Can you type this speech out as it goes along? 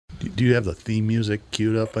Do you have the theme music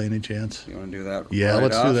queued up by any chance? You want to do that? Yeah, right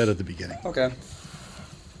let's off? do that at the beginning. Okay.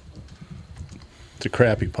 It's a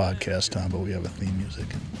crappy podcast, Tom, but we have a theme music.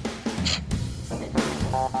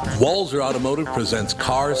 Walzer Automotive presents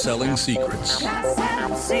Car Selling Secrets.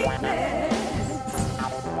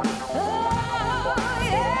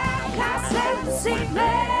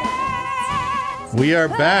 We are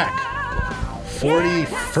back.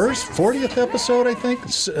 40th episode, I think.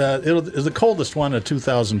 It's the coldest one of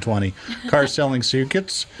 2020. Car Selling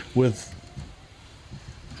Secrets with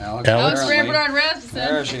Alex Bernard Rasmussen.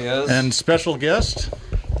 There she is. and special guest.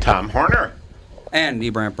 Tom Horner. And D.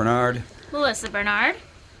 Brant Bernard. Melissa Bernard.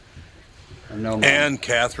 And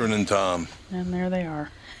Catherine and Tom. And there they are.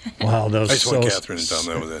 Wow, that was I just want so Catherine and Tom.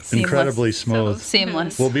 That was it. incredibly Seamless. smooth.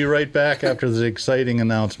 Seamless. We'll be right back after the exciting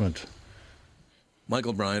announcement.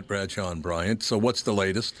 Michael Bryant, Bradshaw and Bryant. So what's the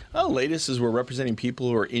latest? Well, the latest is we're representing people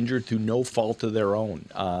who are injured through no fault of their own.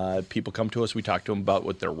 People come to us. We talk to them about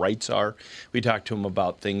what their rights are. We talk to them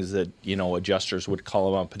about things that, adjusters would call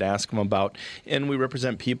them up and ask them about. And we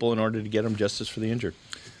represent people in order to get them justice for the injured.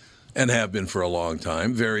 And have been for a long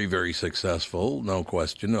time. Very, very successful, no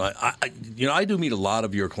question. I do meet a lot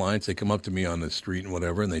of your clients. They come up to me on the street and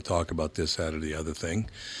whatever, and they talk about this, that, or the other thing.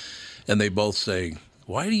 And they both say,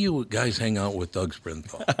 why do you guys hang out with Doug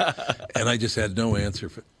Sprinthal? And I just had no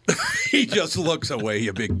answer. He just looks away,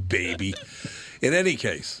 you big baby. In any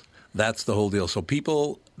case, that's the whole deal. So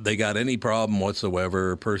people, they got any problem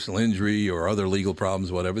whatsoever, personal injury or other legal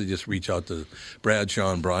problems, whatever, they just reach out to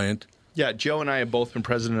Bradshaw and Bryant. Yeah, Joe and I have both been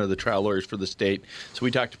president of the trial lawyers for the state, so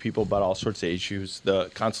we talk to people about all sorts of issues. The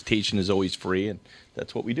consultation is always free, and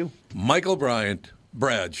that's what we do. Michael Bryant,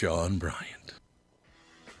 Bradshaw and Bryant.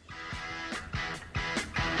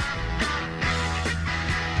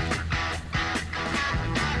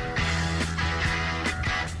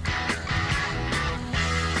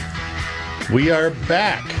 We are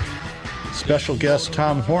back. Special guest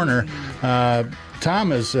Tom Horner.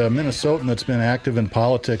 Tom is a Minnesotan that's been active in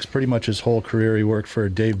politics pretty much his whole career. He worked for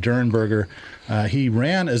Dave Dernberger. He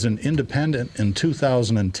ran as an independent in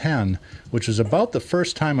 2010, which is about the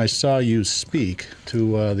first time I saw you speak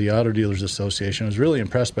to the Auto Dealers Association. I was really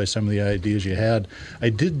impressed by some of the ideas you had. I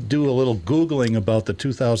did do a little Googling about the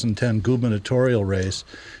 2010 gubernatorial race,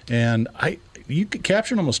 and you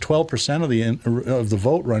captured almost 12% of the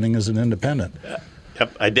vote running as an independent.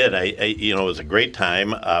 Yep, I did. It was a great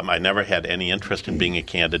time. I never had any interest in being a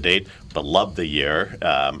candidate, but loved the year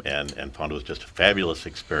and found it was just a fabulous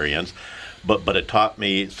experience. But it taught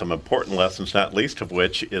me some important lessons, not least of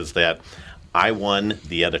which is that I won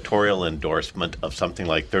the editorial endorsement of something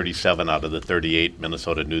like 37 out of the 38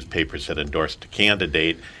 Minnesota newspapers that endorsed a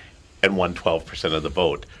candidate and won 12% of the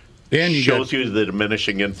vote. And you shows you the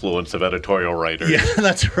diminishing influence of editorial writers. Yeah,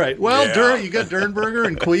 that's right. Well, Yeah. you got Dernberger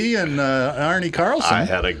and Quee and Arnie Carlson. I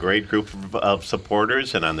had a great group of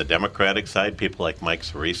supporters, and on the Democratic side, people like Mike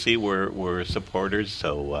Cerisi were supporters.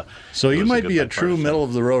 So you might be a true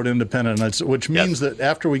middle-of-the-road independent, which means Yes. that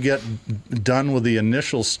after we get done with the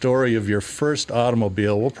initial story of your first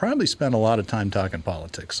automobile, we'll probably spend a lot of time talking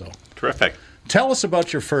politics. So Terrific. tell us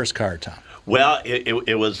about your first car, Tom. Well,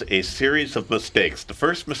 it was a series of mistakes. The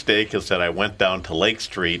first mistake is that I went down to Lake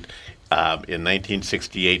Street in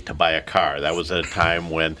 1968 to buy a car. That was at a time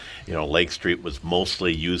when Lake Street was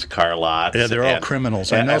mostly used car lots. Yeah, they're all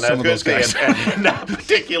criminals. I know some of those guys. And not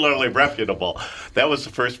particularly reputable. That was the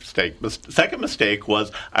first mistake. The second mistake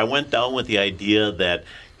was I went down with the idea that,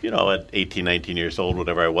 at 18, 19 years old,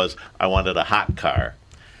 whatever I was, I wanted a hot car.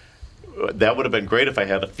 That would have been great if I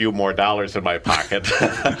had a few more dollars in my pocket.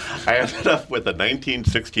 I ended up with a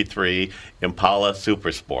 1963 Impala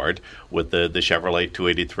Super Sport with the Chevrolet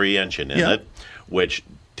 283 engine in it, which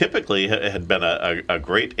typically had been a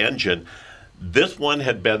great engine. This one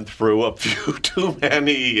had been through a few too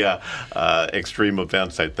many extreme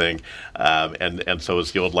events, I think. And so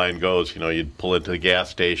as the old line goes, you'd pull into the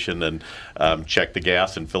gas station and check the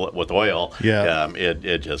gas and fill it with oil. Yeah.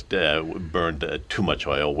 It just burned too much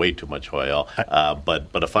oil, way too much oil.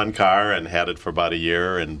 But a fun car, and had it for about a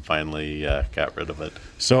year and finally got rid of it.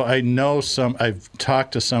 So I know I've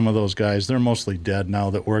talked to some of those guys. They're mostly dead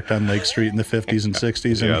now that worked on Lake Street in the 50s and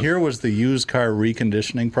 60s. And here was the used car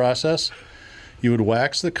reconditioning process. You would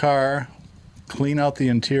wax the car, clean out the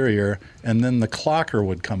interior, and then the clocker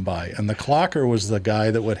would come by. And the clocker was the guy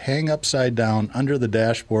that would hang upside down under the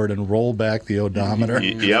dashboard and roll back the odometer.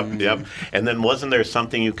 Yep. And then wasn't there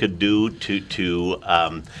something you could do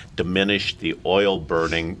to diminish the oil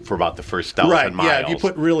burning for about the first 1,000 miles? Yeah, if you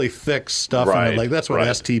put really thick stuff in it, like that's what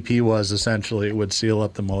STP was essentially. It would seal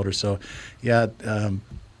up the motor. So,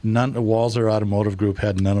 Walser Automotive Group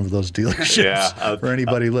had none of those dealerships for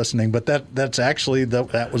anybody listening. But that's actually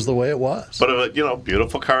that was the way it was. But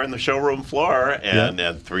beautiful car in the showroom floor, and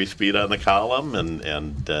 3-speed on the column, and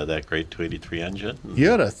that great 283 engine. You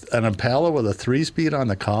had an Impala with a 3-speed on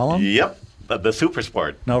the column? Yep, the Super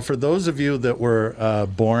Sport. Now, for those of you that were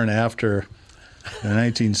born after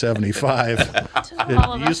 1975,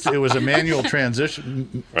 it was a manual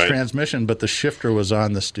transmission, but the shifter was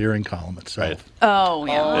on the steering column itself. Right. Oh,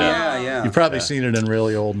 yeah. Oh, yeah. You've probably seen it in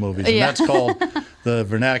really old movies. And that's called, the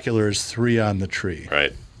vernacular is 3 on the tree.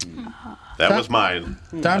 Right. That was mine.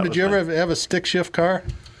 Tom, did you ever have a stick shift car?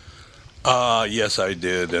 Yes, I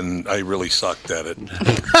did, and I really sucked at it.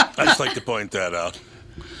 I just like to point that out.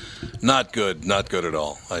 Not good at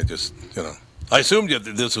all. I just, I assumed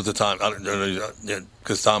this was the time,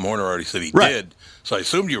 because Tom Horner already said he did, so I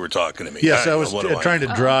assumed you were talking to me. Yes, I was trying to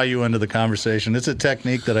draw you into the conversation. It's a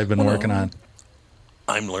technique that I've been working on.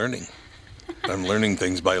 I'm learning. I'm learning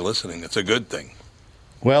things by listening. It's a good thing.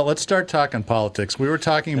 Well, let's start talking politics. We were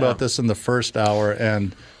talking about this in the first hour,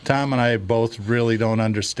 and Tom and I both really don't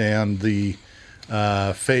understand the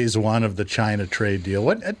phase 1 of the China trade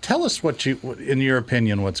deal. Tell us in your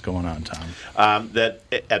opinion, what's going on, Tom? That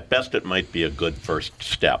at best it might be a good first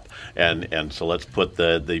step, and so let's put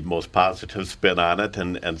the most positive spin on it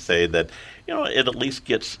and say that it at least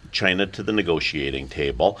gets China to the negotiating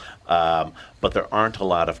table, but there aren't a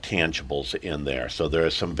lot of tangibles in there. So there are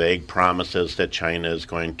some vague promises that China is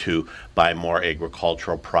going to buy more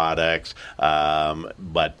agricultural products,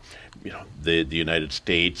 but the United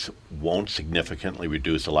States won't significantly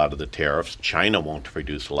reduce a lot of the tariffs. China won't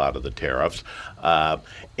reduce a lot of the tariffs.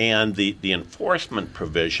 And the enforcement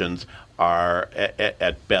provisions are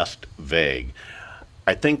at best vague.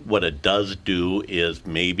 I think what it does do is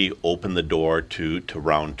maybe open the door to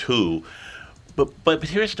round 2. But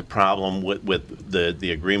here's the problem with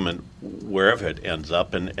the agreement, wherever it ends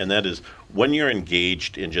up, and that is when you're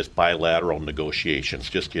engaged in just bilateral negotiations,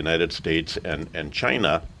 just the United States and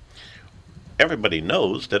China, everybody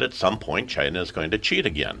knows that at some point China is going to cheat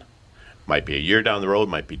again. Might be a year down the road,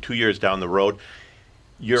 might be 2 years down the road.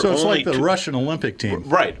 So it's like the Russian Olympic team.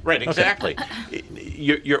 Right, exactly. Okay.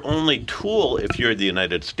 Your only tool, if you're the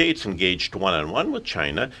United States engaged one-on-one with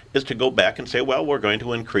China, is to go back and say, well, we're going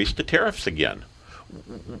to increase the tariffs again.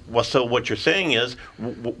 Well, so what you're saying is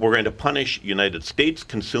we're going to punish United States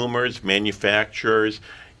consumers, manufacturers,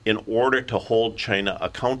 in order to hold China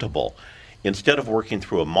accountable. Instead of working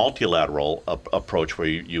through a multilateral approach where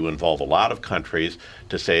you involve a lot of countries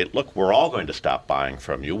to say, look, we're all going to stop buying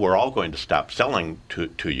from you, we're all going to stop selling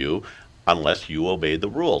to you unless you obey the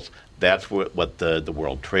rules. That's what the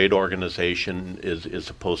World Trade Organization is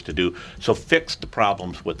supposed to do. So fix the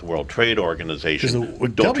problems with the World Trade Organization.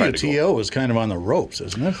 Because the WTO is kind of on the ropes,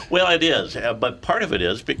 isn't it? Well, it is. But part of it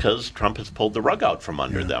is because Trump has pulled the rug out from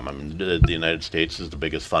under them. I mean, the United States is the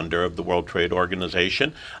biggest funder of the World Trade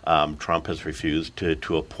Organization. Trump has refused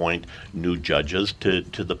to appoint new judges to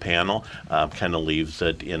the panel, kind of leaves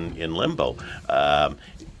it in limbo.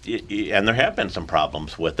 And there have been some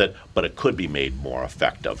problems with it, but it could be made more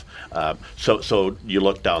effective. So you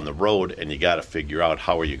look down the road and you got to figure out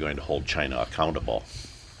how are you going to hold China accountable.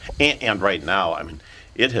 And right now, I mean,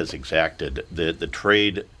 it has exacted, the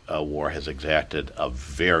trade war has exacted a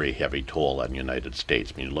very heavy toll on the United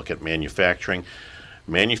States. I mean, you look at manufacturing.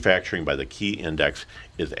 Manufacturing by the key index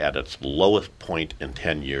is at its lowest point in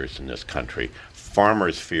 10 years in this country.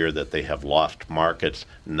 Farmers fear that they have lost markets,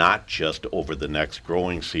 not just over the next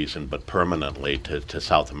growing season, but permanently to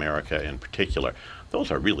South America in particular.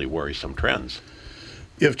 Those are really worrisome trends.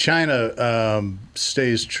 If China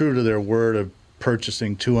stays true to their word of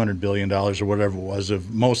purchasing $200 billion or whatever it was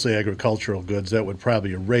of mostly agricultural goods, that would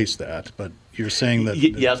probably erase that. But you're saying that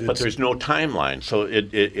yes, but there's no timeline. So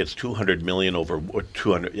it's $200 million over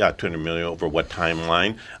 $200 million over what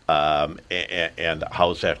timeline, and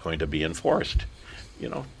how is that going to be enforced?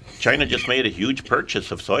 China just made a huge purchase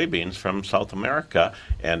of soybeans from South America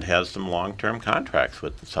and has some long-term contracts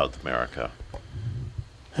with South America.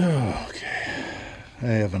 Okay, I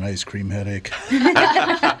have an ice cream headache.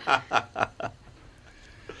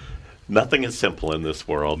 Nothing is simple in this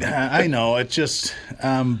world. I know. It's just...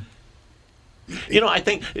 I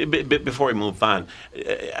think, before we move on,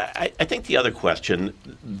 I think the other question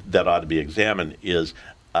that ought to be examined is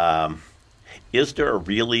there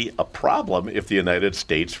really a problem if the United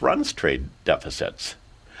States runs trade deficits?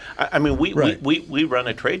 I mean, we run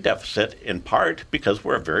a trade deficit in part because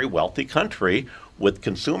we're a very wealthy country with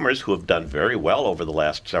consumers who have done very well over the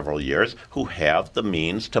last several years who have the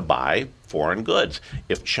means to buy foreign goods.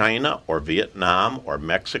 If China or Vietnam or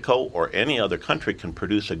Mexico or any other country can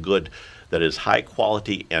produce a good that is high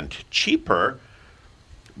quality and cheaper,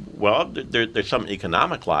 well, there's some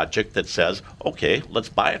economic logic that says, okay, let's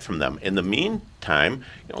buy it from them. In the meantime,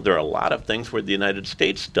 there are a lot of things where the United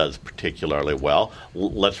States does particularly well.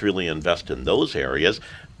 Let's really invest in those areas.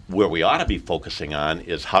 Where we ought to be focusing on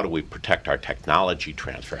is how do we protect our technology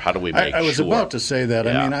transfer? How do we make sure? I was about to say that.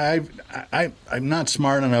 Yeah. I mean, I'm not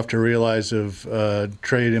smart enough to realize if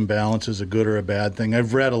trade imbalance is a good or a bad thing.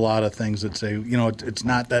 I've read a lot of things that say, it's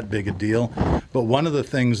not that big a deal. But one of the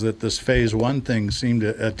things that this phase one thing seemed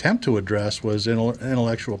to attempt to address was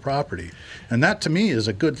intellectual property. And that, to me, is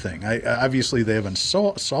a good thing. Obviously, they haven't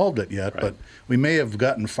solved it yet, Right. but we may have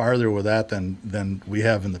gotten farther with that than we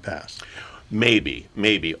have in the past.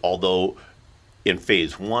 Maybe. Although in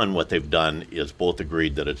phase one, what they've done is both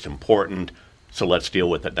agreed that it's important, so let's deal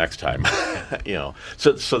with it next time.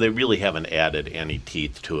 So they really haven't added any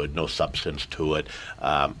teeth to it, no substance to it.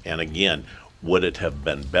 And again, would it have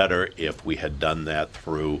been better if we had done that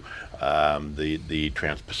through the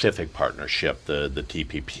Trans-Pacific Partnership, the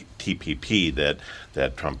TPP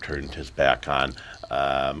that Trump turned his back on,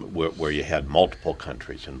 where you had multiple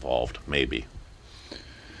countries involved? Maybe.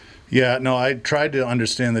 Yeah, no, I tried to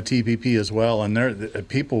understand the TPP as well, and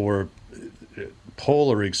people were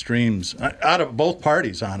polar extremes out of both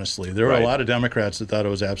parties, honestly. There were Right. a lot of Democrats that thought it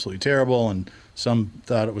was absolutely terrible, and some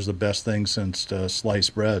thought it was the best thing since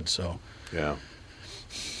sliced bread. So, Yeah.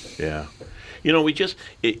 We just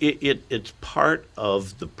it's part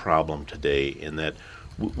of the problem today in that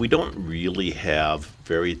we don't really have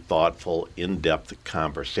very thoughtful, in-depth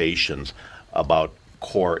conversations about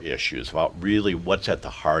core issues, about really what's at the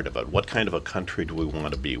heart of it. What kind of a country do we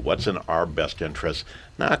want to be? What's in our best interest,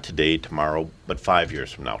 not today, tomorrow, but 5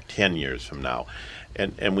 years from now, 10 years from now.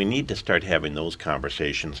 And we need to start having those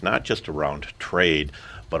conversations, not just around trade,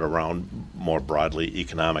 but around more broadly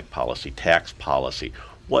economic policy, tax policy.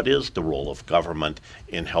 What is the role of government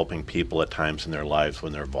in helping people at times in their lives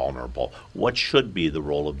when they're vulnerable? What should be the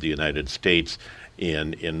role of the United States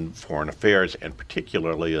in foreign affairs, and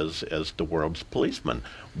particularly as the world's policeman?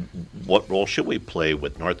 What role should we play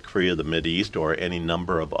with North Korea, the Mideast, or any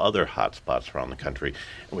number of other hotspots around the country?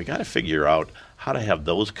 And we got to figure out how to have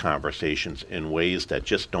those conversations in ways that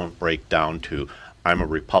just don't break down to I'm a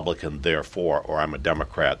Republican, therefore, or I'm a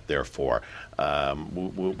Democrat, therefore.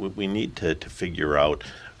 We need to figure out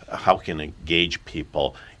how we can engage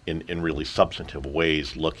people in really substantive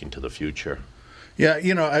ways looking to the future.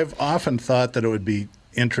 yeah, I've often thought that it would be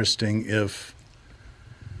interesting if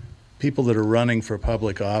people that are running for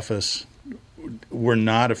public office were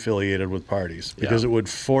not affiliated with parties, because Yeah. it would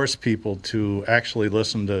force people to actually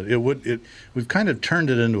listen to it. We've kind of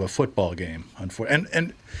turned it into a football game,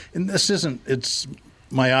 and this isn't. It's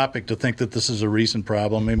myopic to think that this is a recent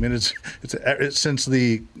problem. I mean, it's since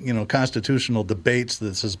the constitutional debates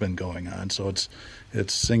this has been going on. So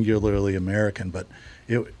it's singularly American, but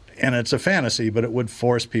and it's a fantasy, but it would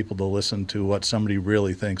force people to listen to what somebody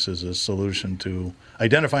really thinks is a solution to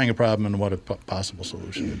identifying a problem and what a possible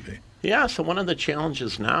solution would be. Yeah, so one of the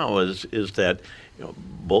challenges now is that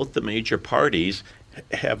both the major parties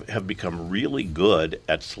have become really good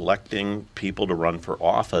at selecting people to run for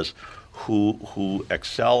office who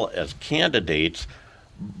excel as candidates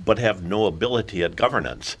but have no ability at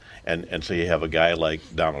governance. And so you have a guy like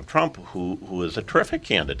Donald Trump who is a terrific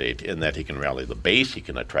candidate in that he can rally the base, he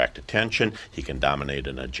can attract attention, he can dominate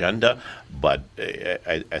an agenda, but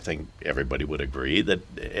I think everybody would agree that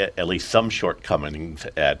at least some shortcomings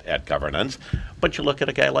at governance. But you look at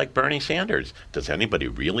a guy like Bernie Sanders. Does anybody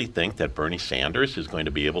really think that Bernie Sanders is going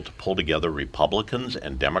to be able to pull together Republicans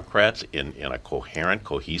and Democrats in a coherent,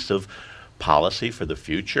 cohesive policy for the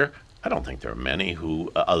future? I don't think there are many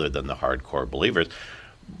who, other than the hardcore believers.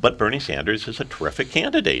 But Bernie Sanders is a terrific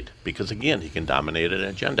candidate because, again, he can dominate an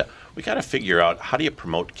agenda. We got to figure out how do you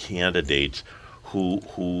promote candidates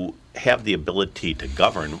who have the ability to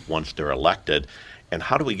govern once they're elected, and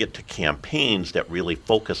how do we get to campaigns that really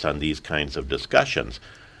focus on these kinds of discussions?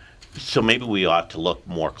 So maybe we ought to look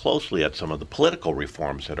more closely at some of the political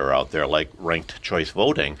reforms that are out there, like ranked choice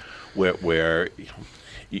voting, where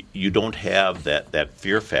you don't have that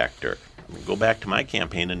fear factor. Go back to my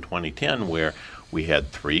campaign in 2010 where we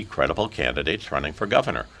had 3 credible candidates running for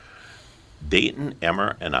governor. Dayton,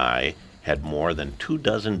 Emmer, and I had more than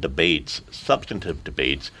 24 debates, substantive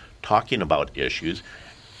debates, talking about issues.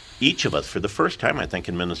 Each of us, for the first time, I think,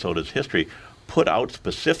 in Minnesota's history, put out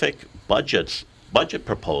specific budget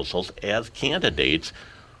proposals as candidates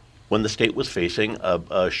when the state was facing a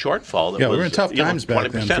shortfall that was, we were in tough times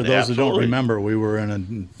back then. For those that don't remember, we were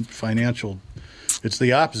in a financial It's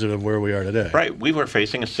the opposite of where we are today. Right. We were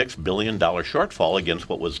facing a $6 billion shortfall against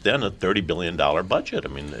what was then a $30 billion budget. I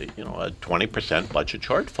mean, a 20% budget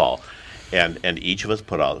shortfall. And each of us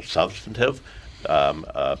put out substantive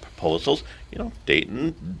proposals.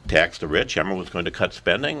 Dayton taxed the rich. Emmer was going to cut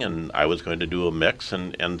spending, and I was going to do a mix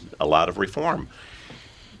and a lot of reform.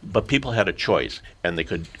 But people had a choice, and they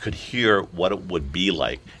could hear what it would be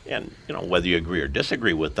like. And, whether you agree or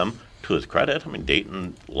disagree with them, to his credit,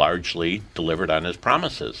 Dayton largely delivered on his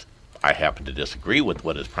promises. I happen to disagree with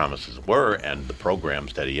what his promises were and the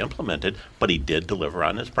programs that he implemented, but he did deliver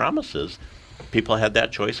on his promises. People had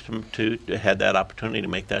that choice to had that opportunity to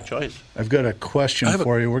make that choice. I've got a question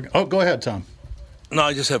for you. Go ahead, Tom. No,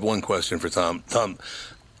 I just have one question for Tom. Tom,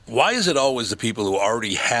 why is it always the people who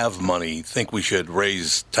already have money think we should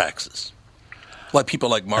raise taxes? Like people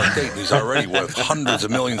like Mark Dayton, who's already worth hundreds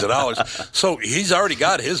of millions of dollars. So he's already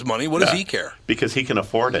got his money. What does he care? Because he can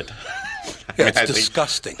afford it. Yeah, it's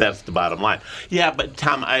disgusting. That's the bottom line. Yeah, but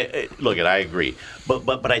Tom, I agree.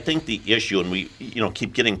 But I think the issue, and we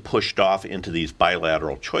keep getting pushed off into these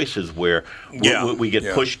bilateral choices where we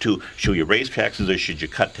get pushed to, should you raise taxes or should you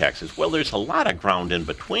cut taxes? Well, there's a lot of ground in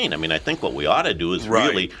between. I think what we ought to do is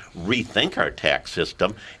really rethink our tax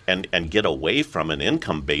system and get away from an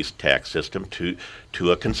income-based tax system to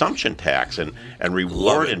a consumption tax and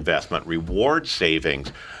reward investment, reward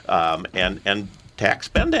savings, and tax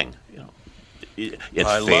spending.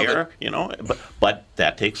 It's fair, but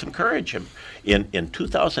that takes some courage. In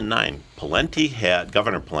 2009,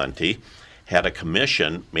 Governor Pawlenty had a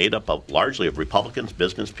commission made up largely of Republicans,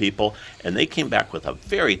 business people, and they came back with a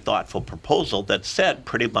very thoughtful proposal that said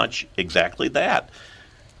pretty much exactly that.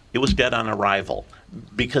 It was dead on arrival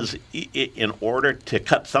because in order to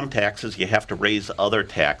cut some taxes, you have to raise other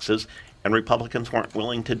taxes, and Republicans weren't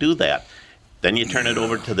willing to do that. Then you turn it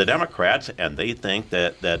over to the Democrats, and they think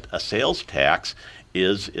that a sales tax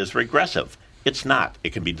is regressive. It's not.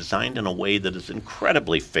 It can be designed in a way that is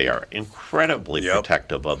incredibly fair, incredibly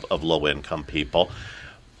protective of low-income people,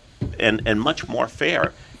 and much more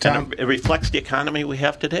fair. Tom, and it reflects the economy we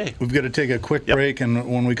have today. We've got to take a quick break,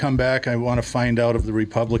 and when we come back, I want to find out if the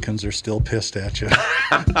Republicans are still pissed at you.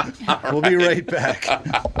 We'll be right back.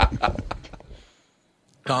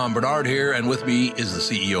 Tom Bernard here, and with me is the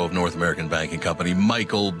CEO of North American Banking Company,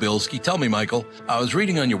 Michael Bilski. Tell me, Michael, I was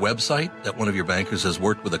reading on your website that one of your bankers has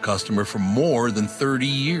worked with a customer for more than 30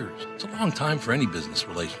 years. It's a long time for any business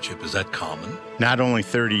relationship. Is that common? Not only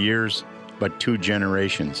 30 years, but 2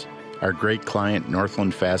 generations. Our great client,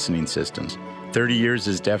 Northland Fastening Systems. 30 years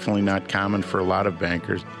is definitely not common for a lot of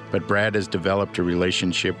bankers, but Brad has developed a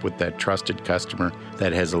relationship with that trusted customer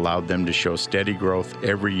that has allowed them to show steady growth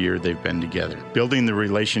every year they've been together. Building the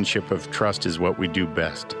relationship of trust is what we do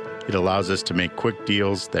best. It allows us to make quick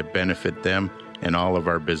deals that benefit them and all of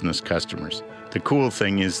our business customers. The cool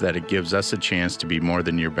thing is that it gives us a chance to be more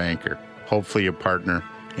than your banker, hopefully a partner,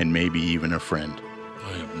 and maybe even a friend.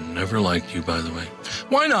 I have never liked you, by the way.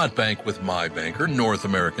 Why not bank with my banker, North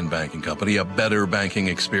American Banking Company, a better banking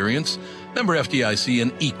experience? Member FDIC,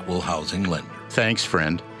 an equal housing lender. Thanks,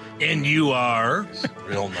 friend. And you are?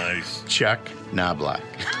 Real nice. Chuck Knobloch.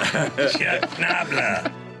 Chuck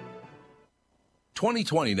Knobloch.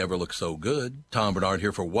 2020 never looked so good. Tom Bernard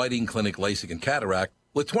here for Whiting Clinic LASIK and Cataract.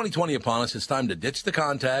 With 2020 upon us, it's time to ditch the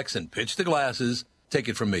contacts and pitch the glasses. Take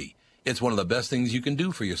it from me. It's one of the best things you can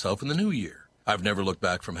do for yourself in the new year. I've never looked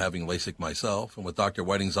back from having LASIK myself, and with Dr.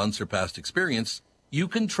 Whiting's unsurpassed experience, you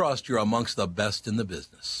can trust you're amongst the best in the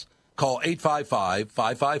business. Call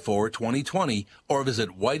 855-554-2020 or visit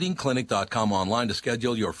whitingclinic.com online to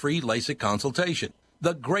schedule your free LASIK consultation.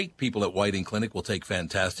 The great people at Whiting Clinic will take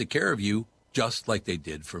fantastic care of you, just like they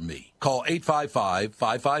did for me. Call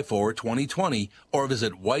 855-554-2020 or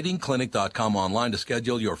visit whitingclinic.com online to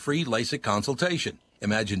schedule your free LASIK consultation.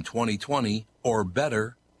 Imagine 2020 or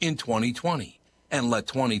better in 2020. And let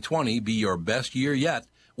 2020 be your best year yet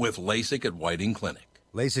with LASIK at Whiting Clinic.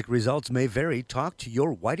 LASIK results may vary. Talk to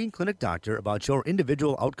your Whiting Clinic doctor about your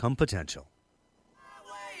individual outcome potential.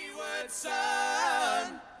 Wayward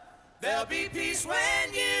son, there'll be peace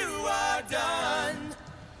when you are done.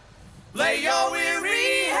 Lay your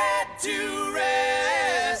weary head to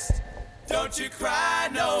rest. Don't you cry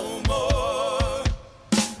no more.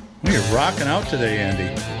 You're rocking out today,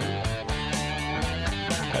 Andy.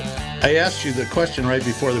 I asked you the question right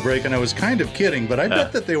before the break, and I was kind of kidding, but I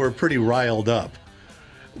bet that they were pretty riled up.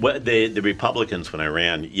 Well, the Republicans, when I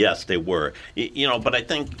ran, yes, they were. But I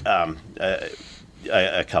think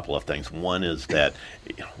a couple of things. One is that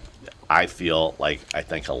I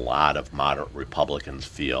think a lot of moderate Republicans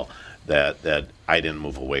feel that I didn't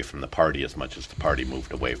move away from the party as much as the party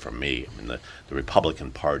moved away from me. I mean, the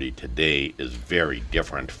Republican Party today is very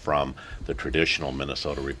different from the traditional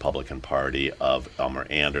Minnesota Republican Party of Elmer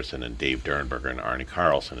Anderson and Dave Dernberger and Arnie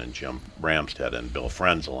Carlson and Jim Ramstad and Bill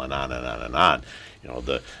Frenzel and on and on and on. You know,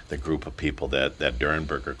 the group of people that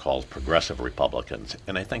Dernberger calls progressive Republicans.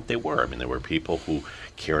 And I think they were. I mean, they were people who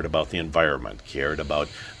cared about the environment, cared about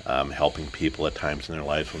helping people at times in their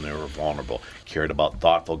lives when they were vulnerable, cared about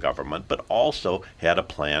thoughtful government, but also had a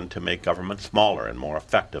plan to make government smaller and more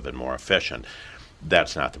effective and more efficient.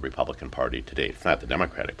 That's not the Republican Party today. It's not the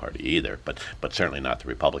Democratic Party either, but certainly not the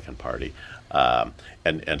Republican Party.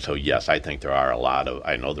 And so, yes, I think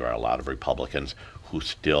I know there are a lot of Republicans who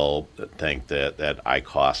still think that I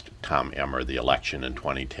cost Tom Emmer the election in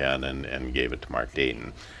 2010 and gave it to Mark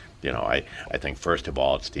Dayton. You know, I think, first of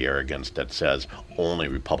all, it's the arrogance that says only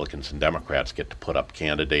Republicans and Democrats get to put up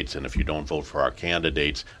candidates, and if you don't vote for our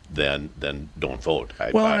candidates, then don't vote.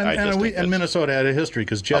 Minnesota had a history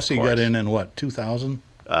because Jesse got in what, 2000?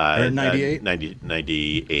 Or 98?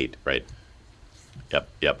 98, right.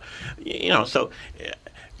 Yep. You know, so...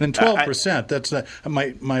 And 12%, that's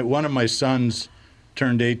one of my sons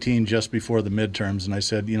turned 18 just before the midterms, and I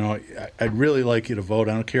said, you know, I'd really like you to vote.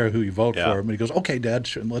 I don't care who you vote for. But he goes, okay, Dad,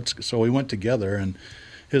 let's. So we went together, and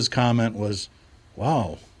his comment was,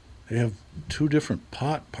 wow, they have two different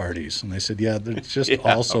pot parties. And I said, yeah, they're just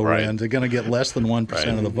also ran. They're going to get less than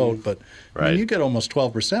 1% of the vote, but I mean, you get almost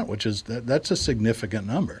 12%, which is that's a significant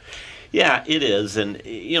number. Yeah, it is. And,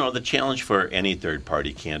 you know, the challenge for any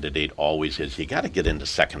third-party candidate always is you got to get into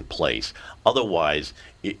second place. Otherwise,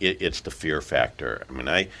 it's the fear factor. I mean,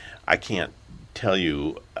 I can't tell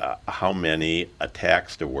you how many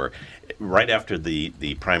attacks there were. Right after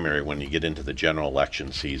the primary, when you get into the general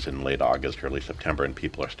election season, late August, early September, and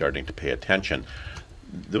people are starting to pay attention,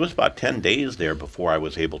 there was about 10 days there before I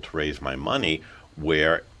was able to raise my money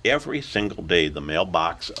where every single day the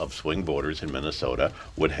mailbox of swing voters in Minnesota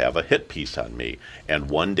would have a hit piece on me. And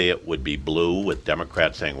one day it would be blue with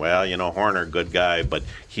Democrats saying, well, you know, Horner, good guy, but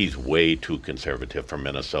he's way too conservative for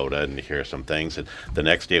Minnesota, and here are some things. And the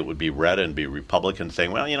next day it would be red and be Republicans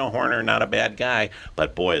saying, well, you know, Horner, not a bad guy,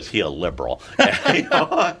 but boy, is he a liberal. You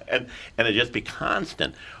know? and it'd just be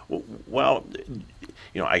constant. Well,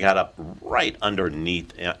 you know, I got up right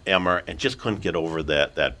underneath Emmer and just couldn't get over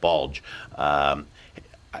that bulge.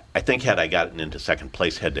 I think had I gotten into second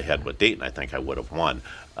place head-to-head with Dayton, I think I would have won.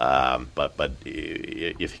 But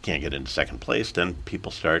if you can't get into second place, then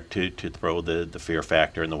people start to throw the fear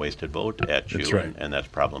factor and the wasted vote at you, that's right. and that's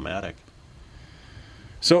problematic.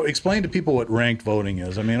 So explain to people what ranked voting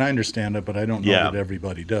is. I mean, I understand it, but I don't know that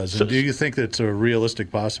everybody does. And do you think that's a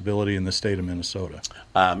realistic possibility in the state of Minnesota?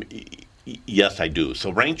 Yes, I do.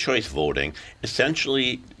 So ranked choice voting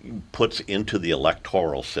essentially puts into the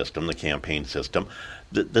electoral system, the campaign system,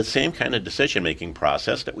 the same kind of decision-making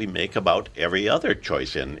process that we make about every other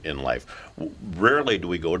choice in life. Rarely do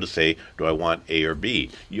we go to say, do I want A or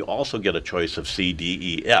B? You also get a choice of C, D,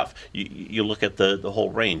 E, F. You look at the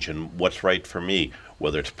whole range and what's right for me,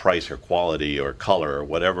 whether it's price or quality or color or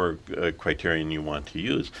whatever criterion you want to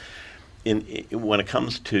use. When it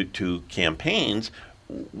comes to campaigns,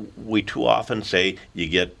 we too often say you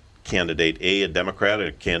get candidate A, a Democrat,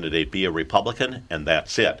 or candidate B, a Republican, and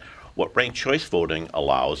that's it. What ranked choice voting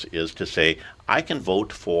allows is to say, I can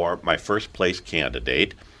vote for my first place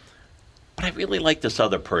candidate, but I really like this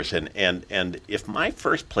other person, and if my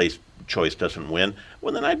first place choice doesn't win,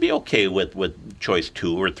 well, then I'd be okay with choice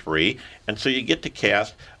 2 or 3, and so you get to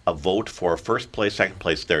cast a vote for first place, second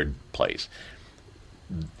place, third place.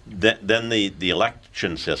 Then the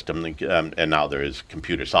election system, and now there is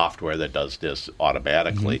computer software that does this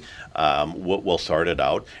automatically, will sort it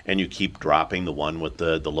out, and you keep dropping the one with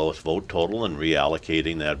the lowest vote total and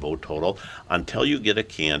reallocating that vote total until you get a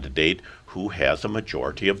candidate who has a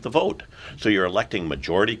majority of the vote. So you're electing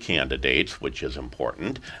majority candidates, which is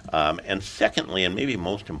important. And secondly, and maybe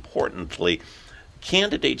most importantly,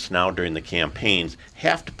 candidates now during the campaigns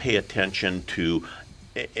have to pay attention to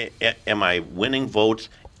am I winning votes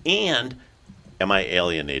and am I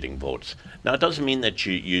alienating votes? Now, it doesn't mean that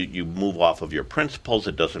you move off of your principles.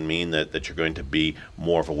 It doesn't mean that you're going to be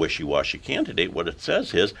more of a wishy-washy candidate. What it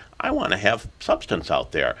says is, I want to have substance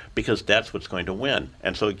out there because that's what's going to win.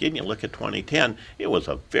 And so, again, you look at 2010, it was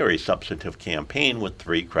a very substantive campaign with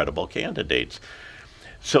 3 credible candidates.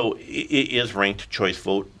 So is ranked choice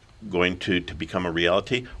going to become a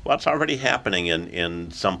reality? Well, it's already happening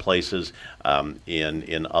in some places,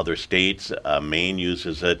 in other states. Maine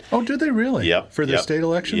uses it. Oh, do they really? Yep. For the state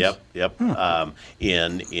elections? Yep.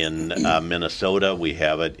 In Minnesota, we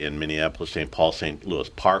have it. In Minneapolis, St. Paul, St. Louis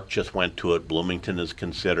Park just went to it. Bloomington is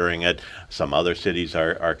considering it. Some other cities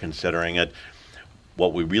are considering it.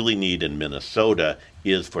 What we really need in Minnesota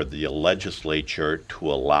is for the legislature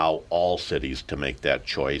to allow all cities to make that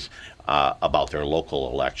choice about their local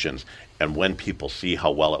elections. And when people see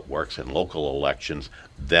how well it works in local elections,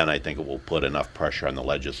 then I think it will put enough pressure on the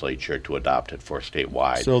legislature to adopt it for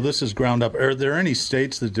statewide. So this is ground up. Are there any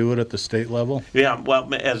states that do it at the state level? Yeah,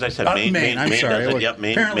 well, as I said, Maine I'm sorry. does it. Yep,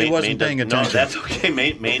 Maine, apparently Maine, wasn't Maine paying does, attention. No, that's okay.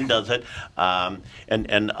 Maine does it,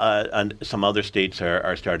 and some other states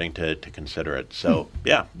are starting to consider it. So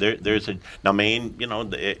yeah, there's a now Maine.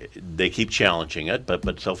 They keep challenging it,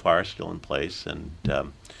 but so far still in place, and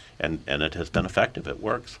it has been effective. It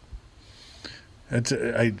works.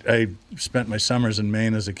 I spent my summers in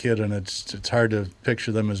Maine as a kid, and it's hard to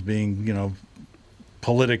picture them as being,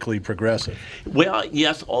 politically progressive. Well,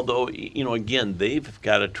 yes, although, again, they've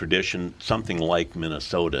got a tradition, something like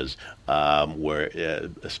Minnesota's, where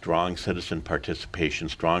a strong citizen participation,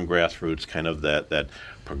 strong grassroots, kind of that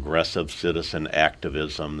progressive citizen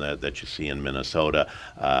activism that you see in Minnesota.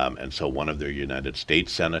 And so one of their United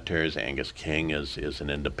States senators, Angus King, is an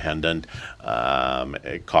independent,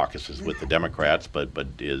 caucuses with the Democrats, but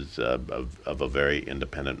is of a very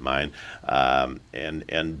independent mind.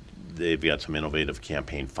 And they've got some innovative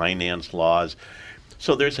campaign finance laws.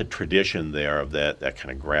 So there's a tradition there of that kind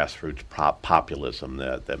of grassroots populism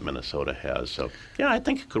that Minnesota has. So, yeah, I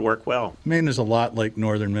think it could work well. Maine is a lot like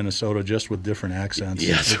northern Minnesota, just with different accents.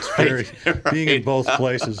 Yes, it's right, very, being in both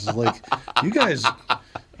places is like,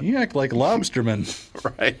 you act like lobstermen.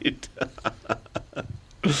 Right.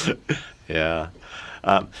 Yeah.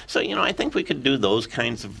 So, I think we could do those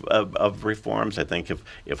kinds of reforms. I think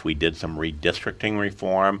if we did some redistricting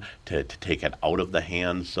reform to take it out of the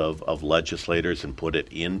hands of legislators and put it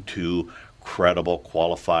into credible,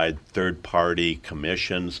 qualified third-party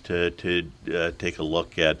commissions to take a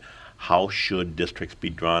look at how should districts be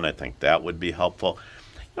drawn, I think that would be helpful.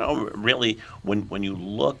 Really, when you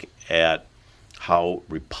look at how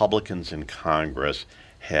Republicans in Congress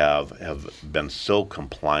have been so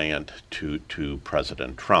compliant to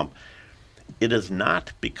President Trump, it is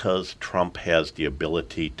not because Trump has the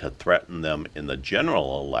ability to threaten them in the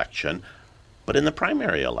general election, but in the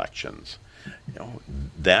primary elections.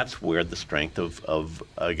 That's where the strength of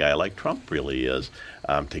a guy like Trump really is,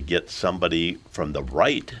 to get somebody from the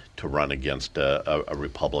right to run against a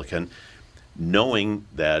Republican, knowing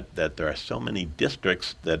that there are so many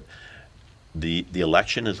districts that the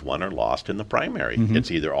election is won or lost in the primary. Mm-hmm.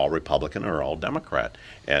 It's either all Republican or all Democrat.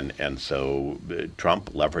 And so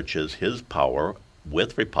Trump leverages his power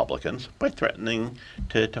with Republicans by threatening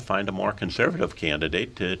to find a more conservative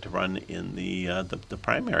candidate to run in the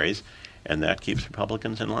primaries, and that keeps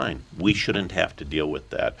Republicans in line. We shouldn't have to deal with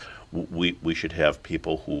that. We should have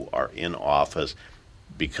people who are in office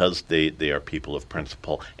because they are people of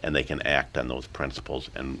principle, and they can act on those principles,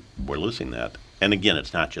 and we're losing that. And again,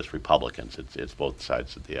 it's not just Republicans; it's both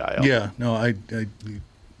sides of the aisle. Yeah, no,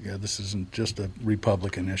 this isn't just a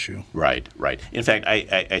Republican issue. Right. In fact,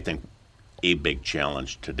 I think a big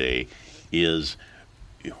challenge today is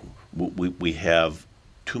we have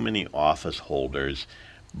too many office holders,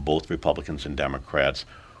 both Republicans and Democrats,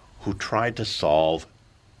 who try to solve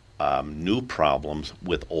new problems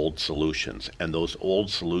with old solutions, and those old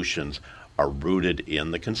solutions are rooted in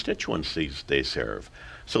the constituencies they serve.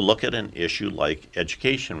 So look at an issue like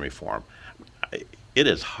education reform. It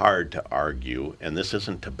is hard to argue, and this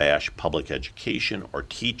isn't to bash public education or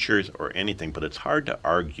teachers or anything, but it's hard to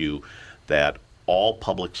argue that all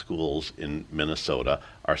public schools in Minnesota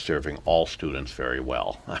are serving all students very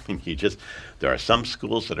well. I mean, there are some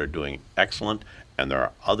schools that are doing excellent, and there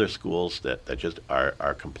are other schools that just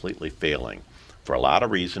are completely failing for a lot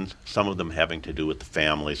of reasons, some of them having to do with the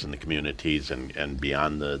families and the communities and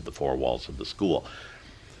beyond the four walls of the school.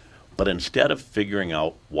 But instead of figuring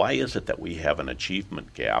out why is it that we have an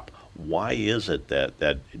achievement gap, why is it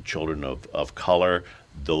that children of color,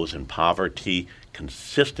 those in poverty,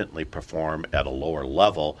 consistently perform at a lower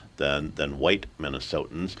level than white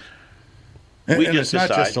Minnesotans, and it's not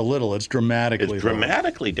just a little; it's dramatically. It's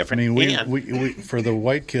dramatically different. I mean, we for the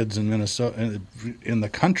white kids in Minnesota, in the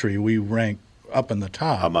country, we rank up in the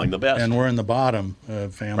top among the best, and we're in the bottom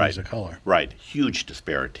families of color. Right, huge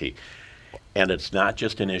disparity, and it's not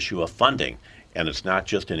just an issue of funding, and it's not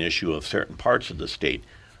just an issue of certain parts of the state.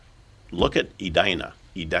 Look at Edina.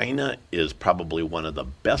 Edina is probably one of the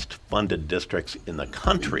best funded districts in the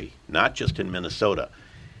country, not just in Minnesota.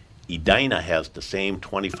 Edina has the same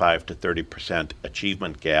 25 to 30%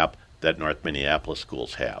 achievement gap that North Minneapolis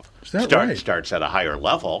schools have. Is that right? Starts at a higher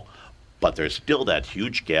level, but there's still that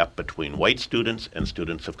huge gap between white students and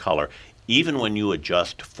students of color, even when you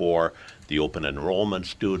adjust for the open enrollment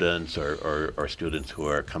students or students who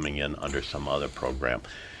are coming in under some other program.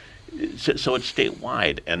 So it's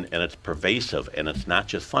statewide, and it's pervasive, and it's not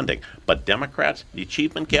just funding. But Democrats, the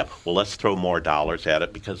achievement gap, well, let's throw more dollars at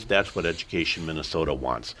it because that's what Education Minnesota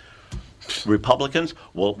wants. Republicans,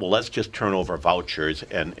 well, let's just turn over vouchers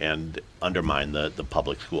and undermine the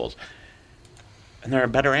public schools. And there are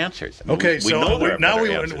better answers. I mean, Okay, we know there are now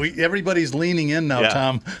better answers. everybody's leaning in now, Yeah,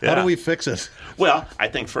 Tom. How yeah. do we fix it? Well, I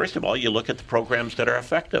think first of all, you look at the programs that are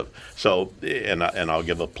effective. So, and I'll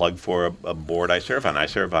give a plug for a board I serve on. I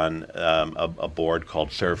serve on a board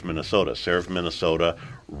called Serve Minnesota. Serve Minnesota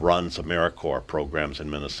runs AmeriCorps programs in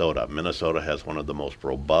Minnesota. Minnesota has one of the most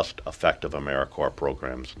robust, effective AmeriCorps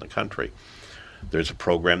programs in the country. There's a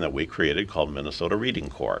program that we created called Minnesota Reading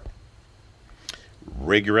Corps.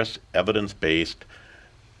 Rigorous, evidence-based,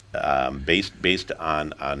 based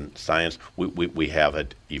on science. We have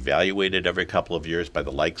it evaluated every couple of years by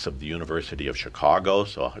the likes of the University of Chicago,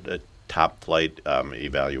 so a top flight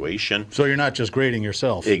evaluation. So you're not just grading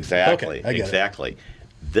yourself. Exactly, Okay, I get it. exactly.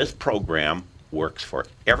 This program works for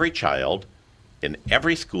every child in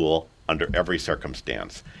every school under every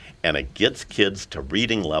circumstance, and it gets kids to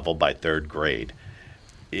reading level by third grade.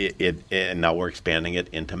 And now we're expanding it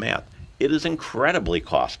into math. It is incredibly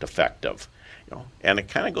cost effective. And it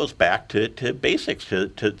kind of goes back to basics, to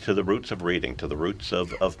the roots of reading, to the roots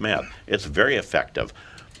of math. It's very effective.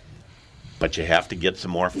 But you have to get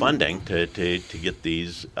some more funding to get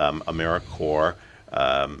these AmeriCorps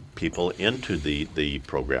people into the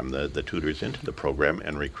program, the tutors into the program,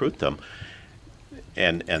 and recruit them.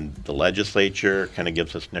 And the legislature kind of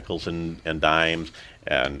gives us nickels and dimes,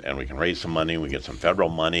 and we can raise some money, we get some federal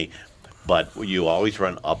money, but you always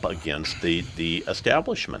run up against the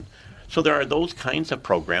establishment. So there are those kinds of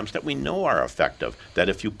programs that we know are effective, that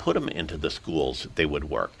if you put them into the schools, they would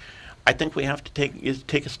work. I think we have to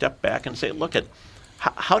take a step back and say, look at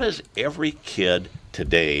how does every kid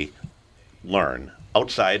today learn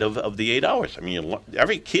outside of the 8 hours? I mean,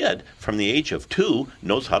 every kid from the age of 2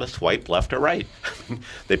 knows how to swipe left or right.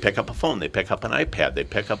 They pick up a phone, they pick up an iPad,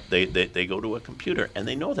 they go to a computer, and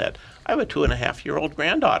they know that. I have a 2.5-year-old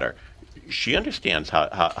granddaughter. She understands how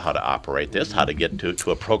to operate this, how to get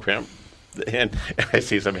to a program. And I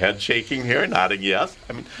see some head shaking here, nodding yes.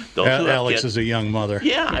 I mean, those who have Alex kids, is a young mother.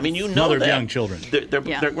 yeah, I mean, you know Mother of that. young children.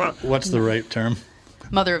 They're grown. What's the right term?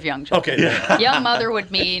 Mother of young children. Okay. Yeah. Young mother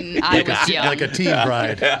would mean I was young. Like a teen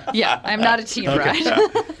bride. Yeah, I'm not a teen Okay.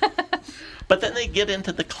 bride. But then they get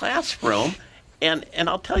into the classroom, and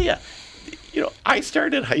I'll tell you, I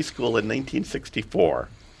started high school in 1964.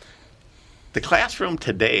 The classroom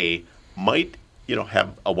today might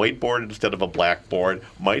have a whiteboard instead of a blackboard,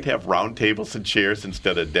 might have round tables and chairs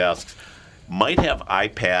instead of desks, might have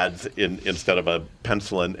iPads instead of a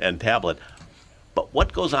pencil and tablet. But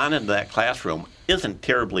what goes on in that classroom isn't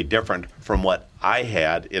terribly different from what I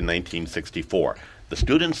had in 1964. The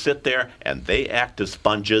students sit there and they act as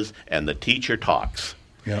sponges, and the teacher talks.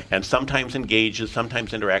 Yep. And sometimes engages,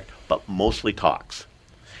 sometimes interact, but mostly talks.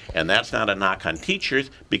 And that's not a knock on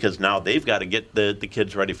teachers, because now they've got to get the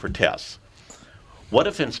kids ready for tests. What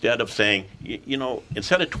if instead of saying,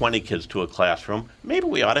 instead of 20 kids to a classroom, maybe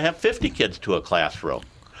we ought to have 50 kids to a classroom?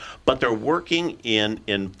 But they're working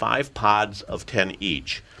in 5 pods of 10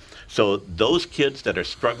 each. So those kids that are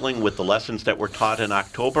struggling with the lessons that were taught in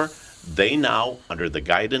October, they now, under the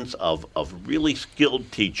guidance of really skilled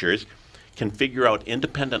teachers, can figure out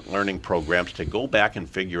independent learning programs to go back and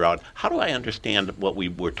figure out, how do I understand what we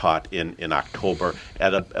were taught in October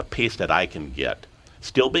at a pace that I can get?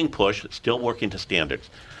 Still being pushed, still working to standards.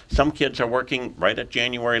 Some kids are working right at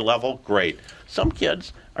January level, great. Some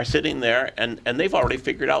kids are sitting there and they've already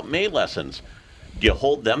figured out May lessons. Do you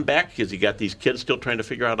hold them back because you got these kids still trying to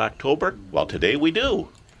figure out October? Well, today we do.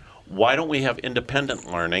 Why don't we have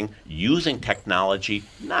independent learning using technology,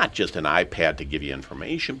 not just an iPad to give you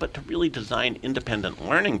information, but to really design independent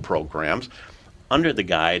learning programs under the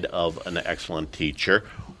guide of an excellent teacher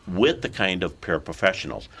with the kind of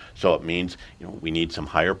paraprofessionals. So it means, we need some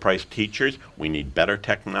higher priced teachers, we need better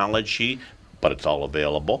technology, but it's all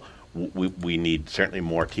available. We need certainly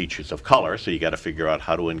more teachers of color, so you got to figure out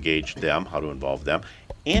how to engage them, how to involve them,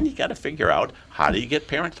 and you got to figure out, how do you get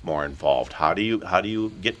parents more involved? How do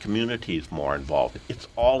you get communities more involved? It's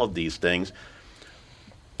all of these things.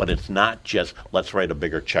 But it's not just let's write a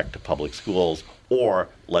bigger check to public schools or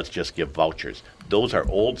let's just give vouchers. Those are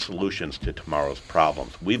old solutions to tomorrow's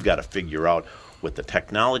problems. We've got to figure out, with the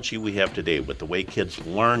technology we have today, with the way kids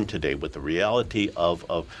learn today, with the reality of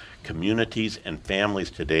communities and families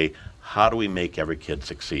today, how do we make every kid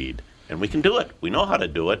succeed? And we can do it. We know how to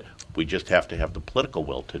do it. We just have to have the political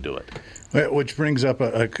will to do it. Which brings up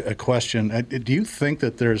a question. Do you think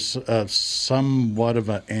that there's somewhat of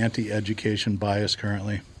an anti-education bias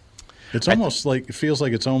currently? It's almost it feels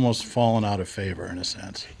like it's almost fallen out of favor in a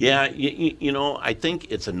sense. Yeah, you know, I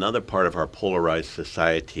think it's another part of our polarized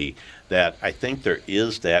society that I think there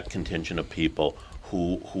is that contingent of people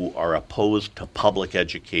who are opposed to public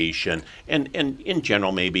education and in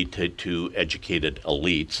general maybe to educated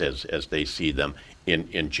elites as they see them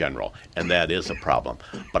in general. And that is a problem.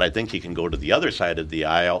 But I think you can go to the other side of the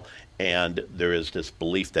aisle and there is this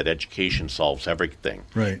belief that education solves everything.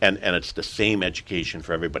 Right. And it's the same education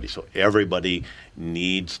for everybody. So everybody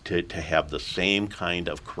needs to have the same kind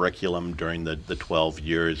of curriculum during the 12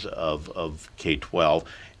 years of K-12,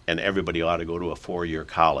 and everybody ought to go to a 4-year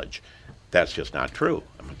college. That's just not true.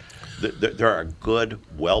 I mean, there are good,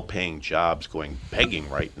 well-paying jobs going begging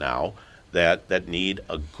right now that need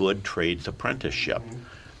a good trades apprenticeship,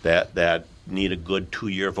 that need a good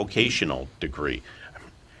 2-year vocational degree.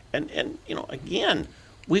 And you know, again,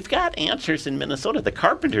 we've got answers in Minnesota. The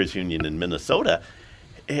Carpenters Union in Minnesota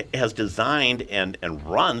has designed and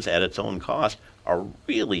runs at its own cost a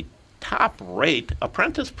really top-rate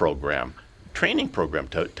apprentice program, training program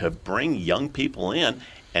to bring young people in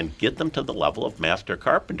and get them to the level of master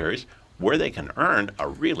carpenters where they can earn a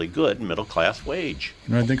really good middle-class wage.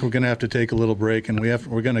 You know, I think we're going to have to take a little break, and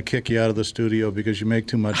we're going to kick you out of the studio because you make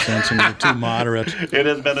too much sense and you're too moderate. It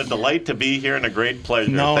has been a delight to be here and a great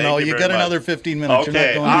pleasure. Thank you got another 15 minutes.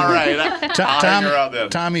 Okay, you're not going all right. I'll hang around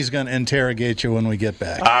then. Tommy's going to interrogate you when we get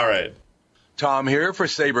back. All right. Tom here for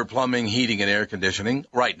Sabre Plumbing, Heating, and Air Conditioning.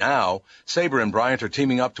 Right now, Sabre and Bryant are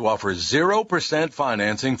teaming up to offer 0%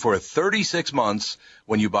 financing for 36 months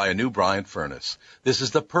when you buy a new Bryant furnace. This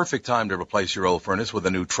is the perfect time to replace your old furnace with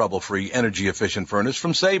a new trouble-free, energy-efficient furnace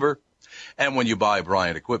from Sabre. And when you buy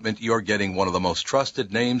Bryant equipment, you're getting one of the most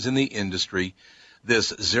trusted names in the industry.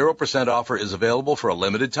 This 0% offer is available for a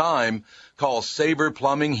limited time. Call Sabre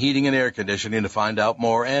Plumbing, Heating, and Air Conditioning to find out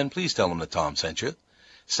more, and please tell them that Tom sent you.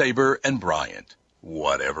 Sabre and Bryant,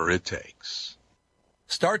 whatever it takes.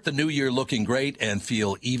 Start the new year looking great and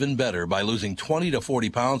feel even better by losing 20 to 40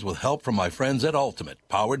 pounds with help from my friends at Ultimate,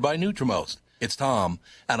 powered by Nutrimost. It's Tom,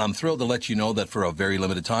 and I'm thrilled to let you know that for a very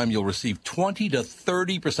limited time, you'll receive 20 to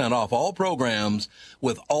 30% off all programs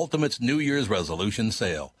with Ultimate's New Year's resolution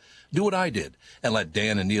sale. Do what I did and let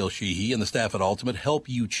Dan and Neil Sheehy and the staff at Ultimate help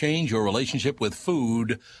you change your relationship with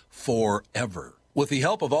food forever. With the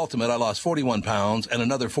help of Ultimate, I lost 41 pounds and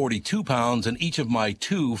another 42 pounds in each of my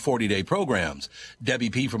 2 40-day programs. Debbie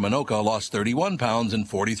P. from Anoka lost 31 pounds in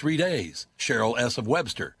 43 days. Cheryl S. of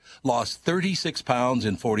Webster lost 36 pounds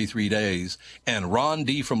in 43 days. And Ron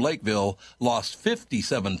D. from Lakeville lost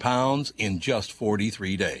 57 pounds in just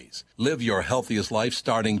 43 days. Live your healthiest life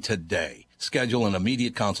starting today. Schedule an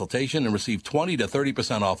immediate consultation and receive 20 to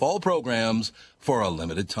 30% off all programs for a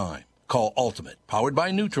limited time. Call Ultimate, powered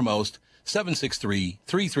by Nutrimost,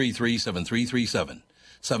 763-333-7337.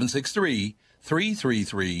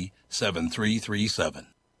 763-333-7337.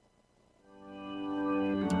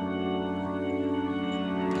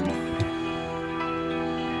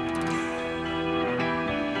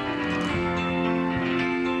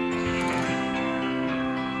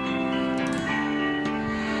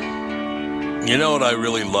 You know what I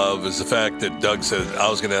really love is the fact that Doug said I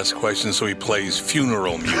was going to ask questions, so he plays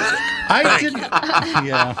funeral music. I didn't.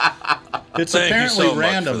 Yeah. It's Thank apparently you so much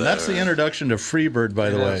random. for that. That's the introduction to Freebird,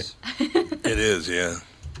 by the way. It is, yeah.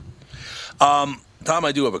 Tom,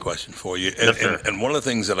 I do have a question for you. And, Yes, sir. and one of the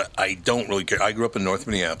things that I don't really care, I grew up in North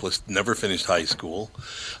Minneapolis, never finished high school.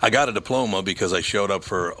 I got a diploma because I showed up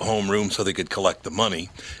for homeroom so they could collect the money.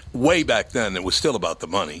 Way back then, it was still about the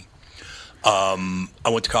money. I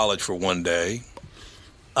went to college for one day.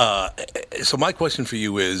 So my question for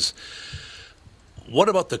you is, what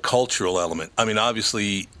about the cultural element? I mean,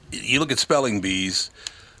 obviously, you look at spelling bees,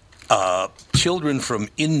 children from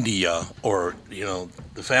India or,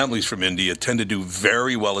 the families from India tend to do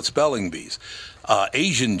very well at spelling bees.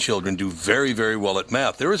 Asian children do very, very well at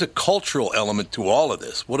math. There is a cultural element to all of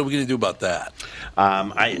this. What are we going to do about that?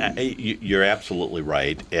 You're absolutely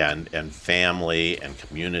right, and family and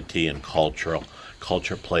community and culture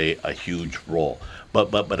play a huge role.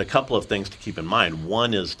 But a couple of things to keep in mind.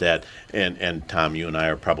 One is that, and Tom, you and I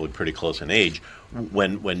are probably pretty close in age.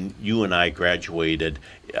 When you and I graduated,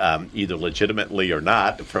 either legitimately or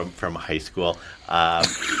not from high school,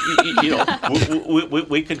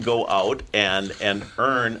 we could go out and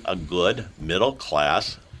earn a good middle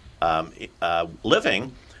class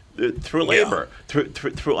living through labor,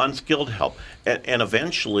 through unskilled help, and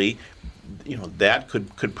eventually, that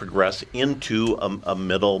could progress into a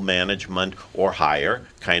middle management or higher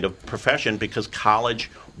kind of profession, because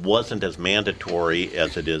college wasn't as mandatory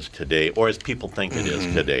as it is today, or as people think it is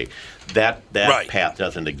today. That right. path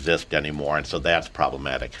doesn't exist anymore, and so that's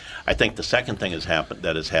problematic. I think the second thing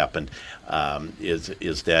that has happened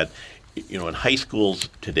is that in high schools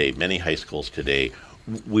today, many high schools today,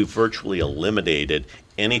 we've virtually eliminated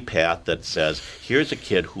any path that says, here's a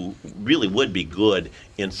kid who really would be good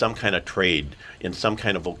in some kind of trade, in some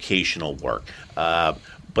kind of vocational work.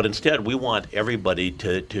 But instead, we want everybody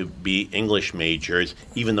to be English majors,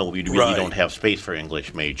 even though we really don't have space for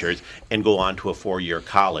English majors, and go on to a 4-year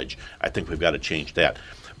college. I think we've got to change that.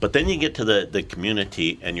 But then you get to the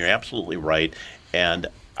community, and you're absolutely right. And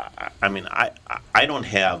I don't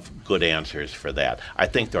have good answers for that. I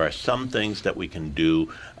think there are some things that we can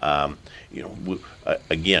do.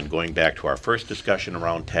 Again, going back to our first discussion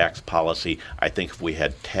around tax policy, I think if we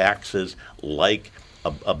had taxes like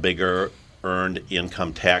a bigger earned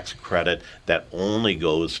income tax credit that only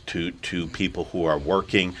goes to people who are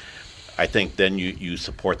working, I think then you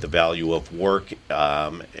support the value of work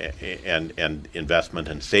and investment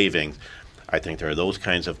and savings. I think there are those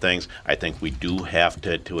kinds of things. I think we do have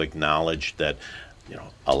to acknowledge that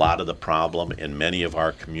a lot of the problem in many of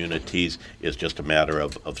our communities is just a matter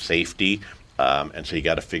of safety. And so you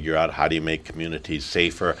got to figure out, how do you make communities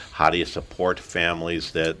safer? How do you support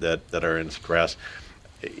families that are in stress?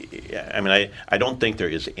 I don't think there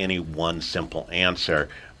is any one simple answer,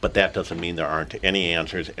 but that doesn't mean there aren't any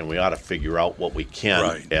answers, and we ought to figure out what we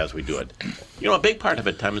can as we do it. A big part of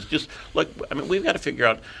it, Tom, is just, we've got to figure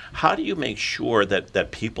out, how do you make sure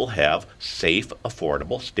that people have safe,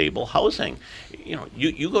 affordable, stable housing?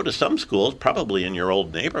 You go to some schools, probably in your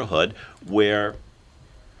old neighborhood, where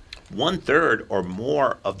 1/3 or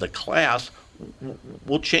more of the class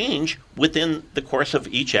will change within the course of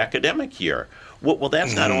each academic year. Well,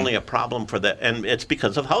 that's not only a problem for that, and it's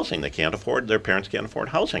because of housing. Their parents can't afford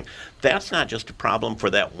housing. That's not just a problem for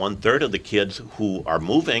that 1/3 of the kids who are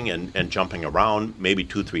moving and jumping around maybe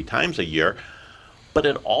 2-3 times a year, but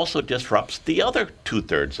it also disrupts the other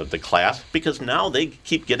 2/3 of the class, because now they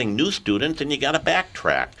keep getting new students and you got to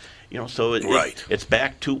backtrack. So it's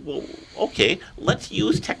back to, well, okay, let's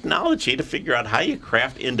use technology to figure out how you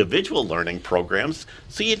craft individual learning programs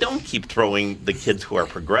so you don't keep throwing the kids who are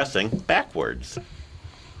progressing backwards.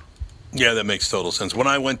 Yeah, that makes total sense. When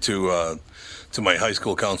I went to my high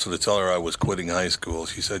school counselor to tell her I was quitting high school,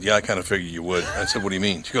 she said, "Yeah, I kind of figured you would." I said, "What do you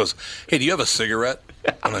mean?" She goes, "Hey, do you have a cigarette?"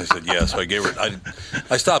 And I said, "Yeah." So I gave her.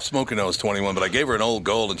 I stopped smoking when I was 21, but I gave her an Old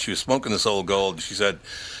Gold, and she was smoking this Old Gold. She said,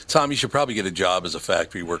 "Tom, you should probably get a job as a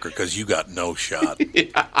factory worker because you got no shot."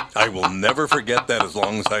 I will never forget that as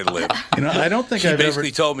long as I live. I don't think she I've basically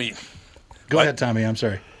ever... told me. Go ahead, Tommy. I'm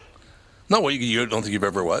sorry. No, well, you don't think you've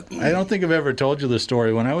ever what? I don't think I've ever told you the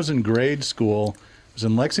story. When I was in grade school, I was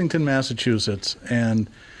in Lexington, Massachusetts, and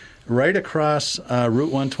right across Route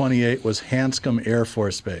 128 was Hanscom Air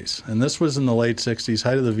Force Base. And this was in the late 60s,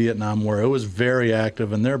 height of the Vietnam War. It was very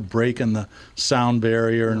active, and they're breaking the sound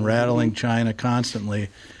barrier and rattling China constantly.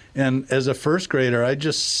 And as a first grader, I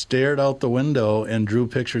just stared out the window and drew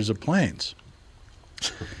pictures of planes.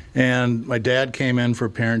 And my dad came in for a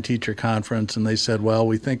parent-teacher conference, and they said, "Well,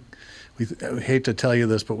 we hate to tell you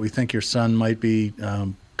this, but we think your son might be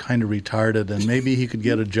kind of retarded, and maybe he could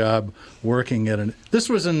get a job working at an..." This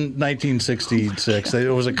was in 1966. It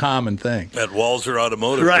was a common thing. At Walser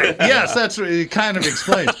Automotive. Right. Yes, that's what it kind of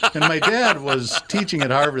explains. And my dad was teaching at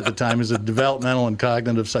Harvard at the time as a developmental and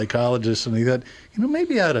cognitive psychologist, and he thought,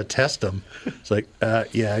 maybe I ought to test him. It's like,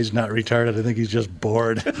 yeah, he's not retarded. I think he's just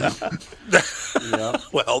bored. Yeah.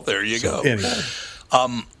 Well, there you go. Anyway.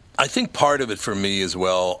 I think part of it for me as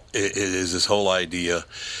well is this whole idea.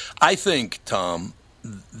 I think, Tom,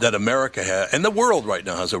 that America and the world right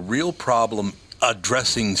now has a real problem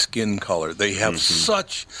addressing skin color. They have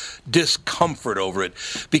such discomfort over it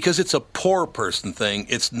because it's a poor person thing.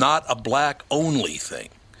 It's not a black only thing.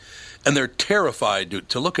 And they're terrified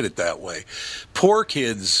to look at it that way. Poor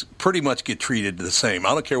kids pretty much get treated the same. I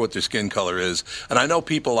don't care what their skin color is. And I know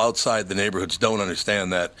people outside the neighborhoods don't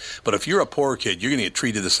understand that. But if you're a poor kid, you're going to get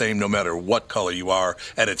treated the same no matter what color you are,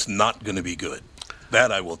 and it's not going to be good.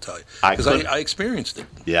 That I will tell you. Because I experienced it.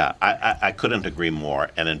 Yeah, I couldn't agree more.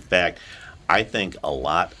 And in fact, I think a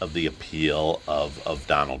lot of the appeal of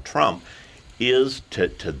Donald Trump is to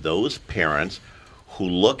those parents who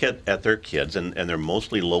look at their kids, and they're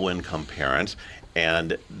mostly low-income parents,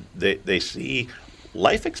 and they see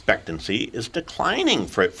life expectancy is declining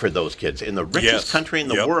for those kids. In the richest country in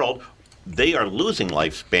the world, they are losing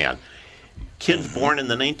lifespan. Kids born in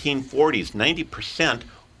the 1940s, 90%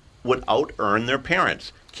 would out-earn their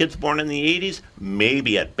parents. Kids born in the 80s,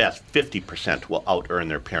 maybe at best 50% will out-earn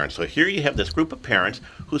their parents. So here you have this group of parents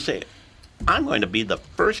who say, I'm going to be the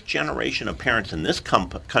first generation of parents in this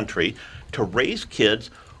country to raise kids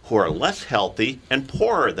who are less healthy and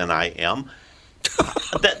poorer than I am.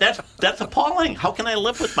 That's appalling. How can I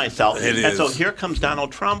live with myself? And so here comes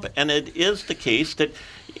Donald Trump, and it is the case that,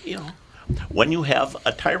 when you have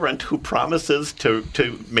a tyrant who promises to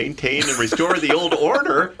maintain and restore the old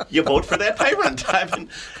order, you vote for that tyrant.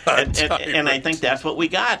 And I think that's what we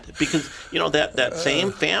got, because that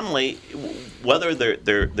same family, whether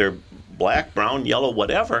they're black, brown, yellow,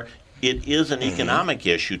 whatever, it is an economic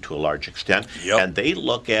issue to a large extent, and they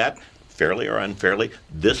look at, fairly or unfairly,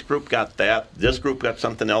 this group got that, this group got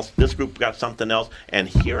something else, this group got something else, and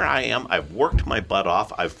here I am, I've worked my butt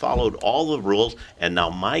off, I've followed all the rules, and now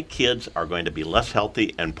my kids are going to be less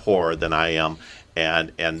healthy and poorer than I am,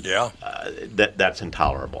 and that's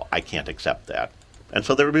intolerable. I can't accept that. And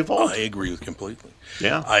so they revolt. I agree with completely.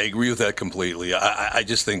 Yeah, I agree with that completely. I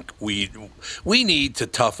just think we need to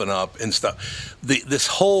toughen up and stuff. This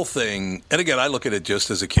whole thing, and again, I look at it just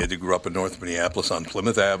as a kid who grew up in North Minneapolis on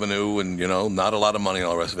Plymouth Avenue, and not a lot of money and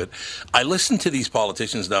all the rest of it. I listen to these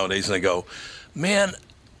politicians nowadays, and I go, man,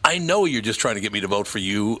 I know you're just trying to get me to vote for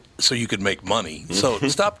you so you could make money. So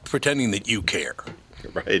stop pretending that you care.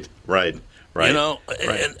 Right.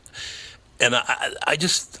 And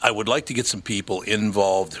I would like to get some people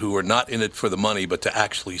involved who are not in it for the money, but to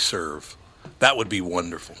actually serve. That would be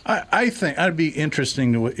wonderful. I think it'd be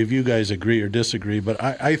interesting if you guys agree or disagree, but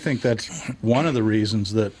I think that's one of the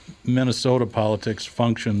reasons that Minnesota politics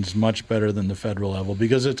functions much better than the federal level,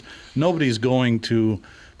 because nobody's going to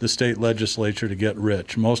the state legislature to get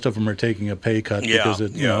rich. Most of them are taking a pay cut because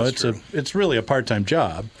it's really a part-time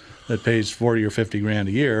job that pays $40 or $50 grand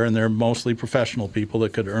a year, and they're mostly professional people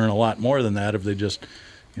that could earn a lot more than that if they just,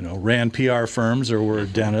 ran PR firms or were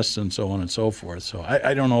dentists and so on and so forth. So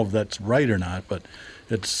I don't know if that's right or not, but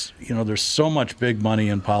it's, there's so much big money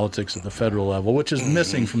in politics at the federal level, which is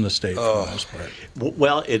missing from the state for the most part.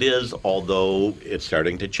 Well, it is, although it's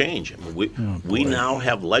starting to change. We now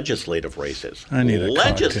have legislative races.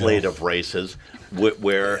 Legislative races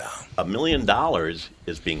where $1 million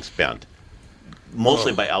is being spent,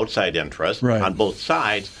 mostly by outside interests on both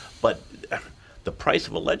sides, but the price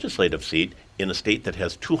of a legislative seat in a state that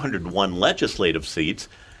has 201 legislative seats,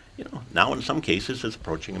 now in some cases is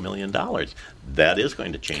approaching $1 million. That is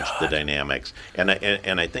going to change the dynamics, and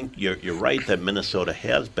I think you're right that Minnesota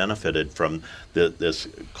has benefited from this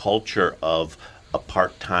culture of a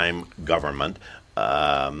part-time government,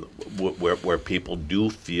 where people do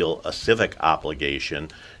feel a civic obligation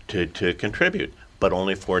to contribute, but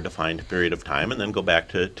only for a defined period of time, and then go back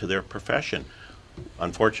to their profession.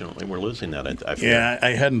 Unfortunately, we're losing that. I feel. Yeah, I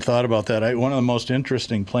hadn't thought about that. One of the most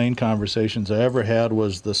interesting plane conversations I ever had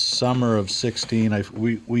was the summer of 2016.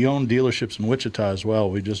 We own dealerships in Wichita as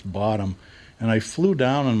well. We just bought them. And I flew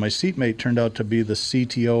down, and my seatmate turned out to be the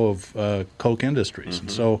CTO of Koch Industries.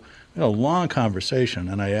 And so, long conversation,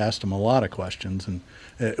 and I asked him a lot of questions. And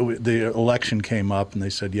the election came up, and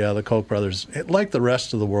they said, the Koch brothers, like the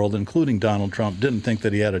rest of the world, including Donald Trump, didn't think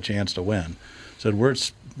that he had a chance to win. Said,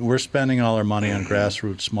 we're spending all our money on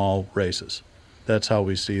grassroots small races. That's how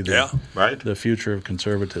we see the future of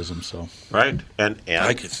conservatism. So and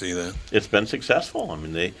I could see that it's been successful. I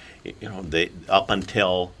mean, they up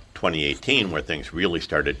until 2018, where things really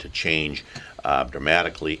started to change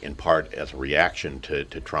dramatically, in part as a reaction to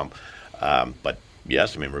Trump. But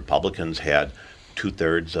yes, I mean, Republicans had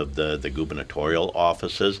 2/3 of the gubernatorial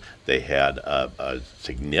offices. They had a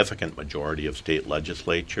significant majority of state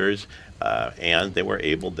legislatures, and they were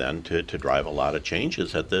able then to drive a lot of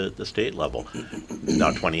changes at the state level.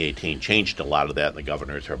 Now 2018 changed a lot of that, and the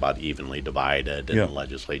governors are about evenly divided, and the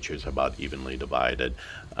legislatures are about evenly divided.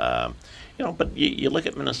 But you look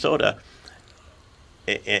at Minnesota,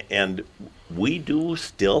 and we do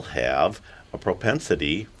still have a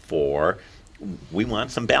propensity for we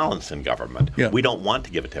want some balance in government. Yeah. We don't want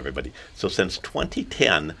to give it to everybody. So since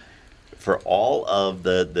 2010, for all of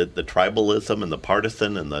the tribalism and the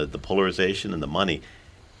partisan and the polarization and the money,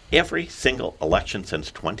 every single election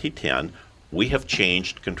since 2010, we have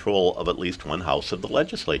changed control of at least one house of the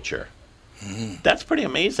legislature. That's pretty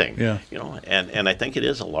amazing. Yeah. You know, and I think it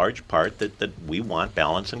is a large part that we want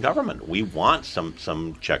balance in government. We want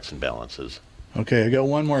some checks and balances. Okay, I got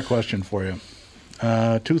one more question for you.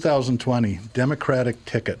 2020 Democratic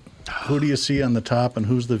ticket. Who do you see on the top, and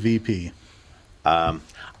who's the VP?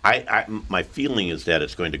 My feeling is that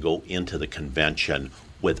it's going to go into the convention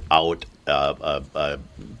without a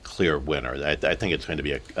clear winner. I think it's going to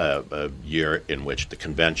be a year in which the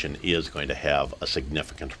convention is going to have a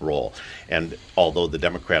significant role. And although the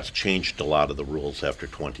Democrats changed a lot of the rules after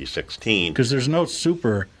 2016, because there's no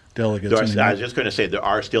super delegates. I was just going to say there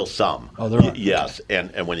are still some. Oh, there are. Yes,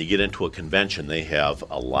 and when you get into a convention, they have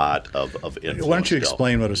a lot of influence. Why don't you still.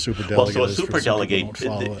 explain what a super delegate Well, so a is? super delegate,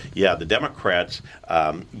 the Democrats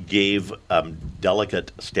gave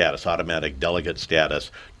delegate status, automatic delegate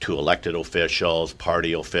status, to elected officials,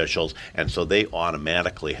 party officials, and so they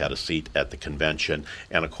automatically had a seat at the convention.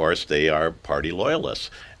 And of course, they are party loyalists.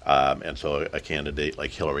 And so a candidate like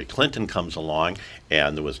Hillary Clinton comes along,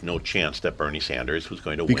 and there was no chance that Bernie Sanders was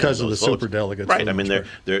going to win because of the votes. superdelegates. Right. I mean,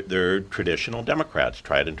 they're traditional Democrats,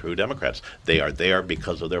 tried and true Democrats. They are there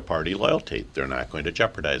because of their party loyalty. They're not going to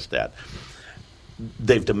jeopardize that.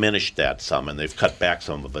 They've diminished that some, and they've cut back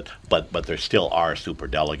some of it, but there still are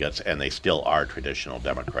superdelegates, and they still are traditional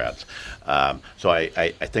Democrats. So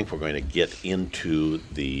I think we're going to get into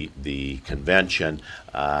the convention,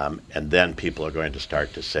 and then people are going to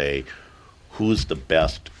start to say, who's the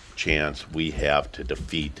best chance we have to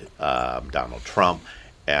defeat Donald Trump?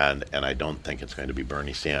 And I don't think it's going to be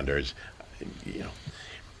Bernie Sanders. You know,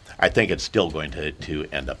 I think it's still going to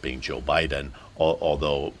end up being Joe Biden.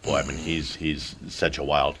 Although, boy, I mean, he's such a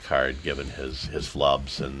wild card given his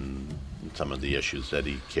flubs and some of the issues that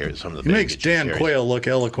he carries. Some of the he makes Dan Quayle look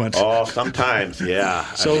eloquent. Oh, sometimes, yeah.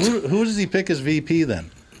 So who does he pick as VP then?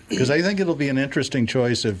 Because I think it'll be an interesting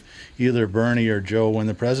choice if either Bernie or Joe win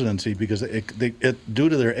the presidency, because due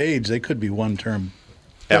to their age, they could be one-term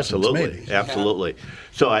presidents. Absolutely, maybe. absolutely.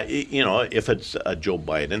 So if it's Joe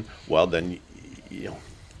Biden, well then,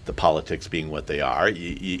 the politics being what they are,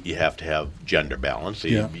 you have to have gender balance.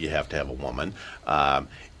 You have to have a woman.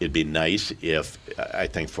 It'd be nice if, I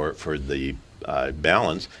think for the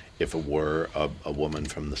balance, if it were a woman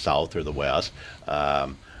from the South or the West.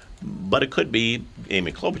 But it could be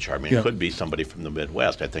Amy Klobuchar. I mean, it could be somebody from the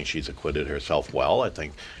Midwest. I think she's acquitted herself well. I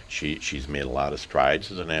think she's made a lot of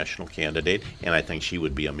strides as a national candidate, and I think she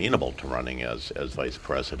would be amenable to running as vice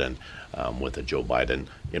president with a Joe Biden,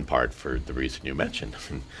 in part for the reason you mentioned.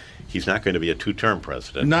 He's not going to be a two-term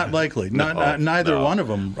president. Not likely. Neither one of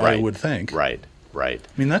them, right. I would think. Right. I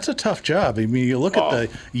mean, that's a tough job. I mean, you look at the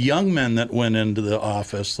young men that went into the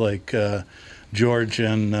office, like George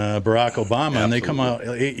and Barack Obama, Absolutely. And they come out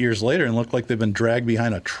 8 years later and look like they've been dragged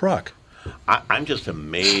behind a truck. I'm just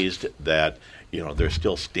amazed that they're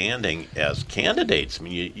still standing as candidates. I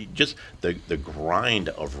mean, you just the grind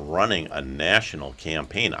of running a national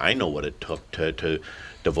campaign. I know what it took to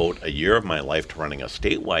devote a year of my life to running a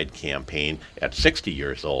statewide campaign at 60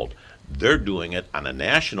 years old. They're doing it on a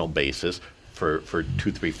national basis for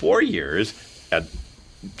 2, 3, 4 years at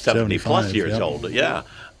 70 plus years old. Yeah.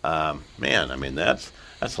 Man, I mean, that's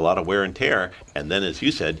a lot of wear and tear. And then, as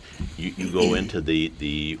you said, you go into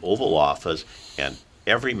the Oval Office, and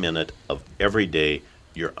every minute of every day,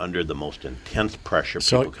 you're under the most intense pressure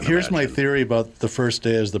people can here's imagine. my theory about the first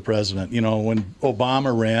day as the president. When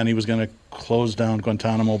Obama ran, he was going to close down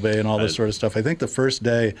Guantanamo Bay and all this sort of stuff. I think the first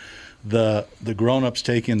day, the grown-ups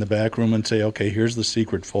take you in the back room and say, okay, here's the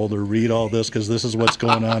secret folder. Read all this because this is what's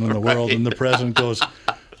going on in the world. And the president goes,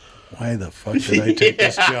 why the fuck did I take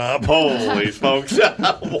this job? Holy smokes.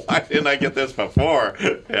 Why didn't I get this before?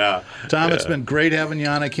 Yeah. Tom, it's been great having you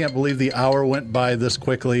on. I can't believe the hour went by this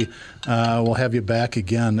quickly. We'll have you back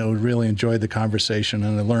again. I really enjoyed the conversation,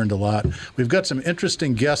 and I learned a lot. We've got some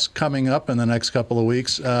interesting guests coming up in the next couple of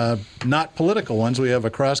weeks. Not political ones. We have a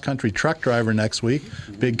cross-country truck driver next week.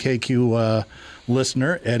 Big KQ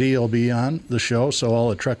listener. Eddie will be on the show, so all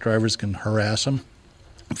the truck drivers can harass him.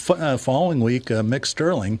 Following week, Mick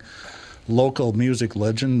Sterling, local music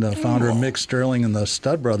legend, founder of Mick Sterling and the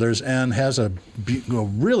Stud Brothers, and has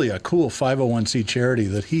really a cool 501c charity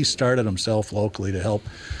that he started himself locally to help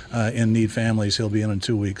in-need families. He'll be in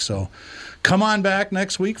 2 weeks. So come on back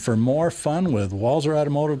next week for more fun with Walser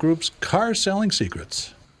Automotive Group's Car Selling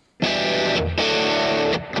Secrets.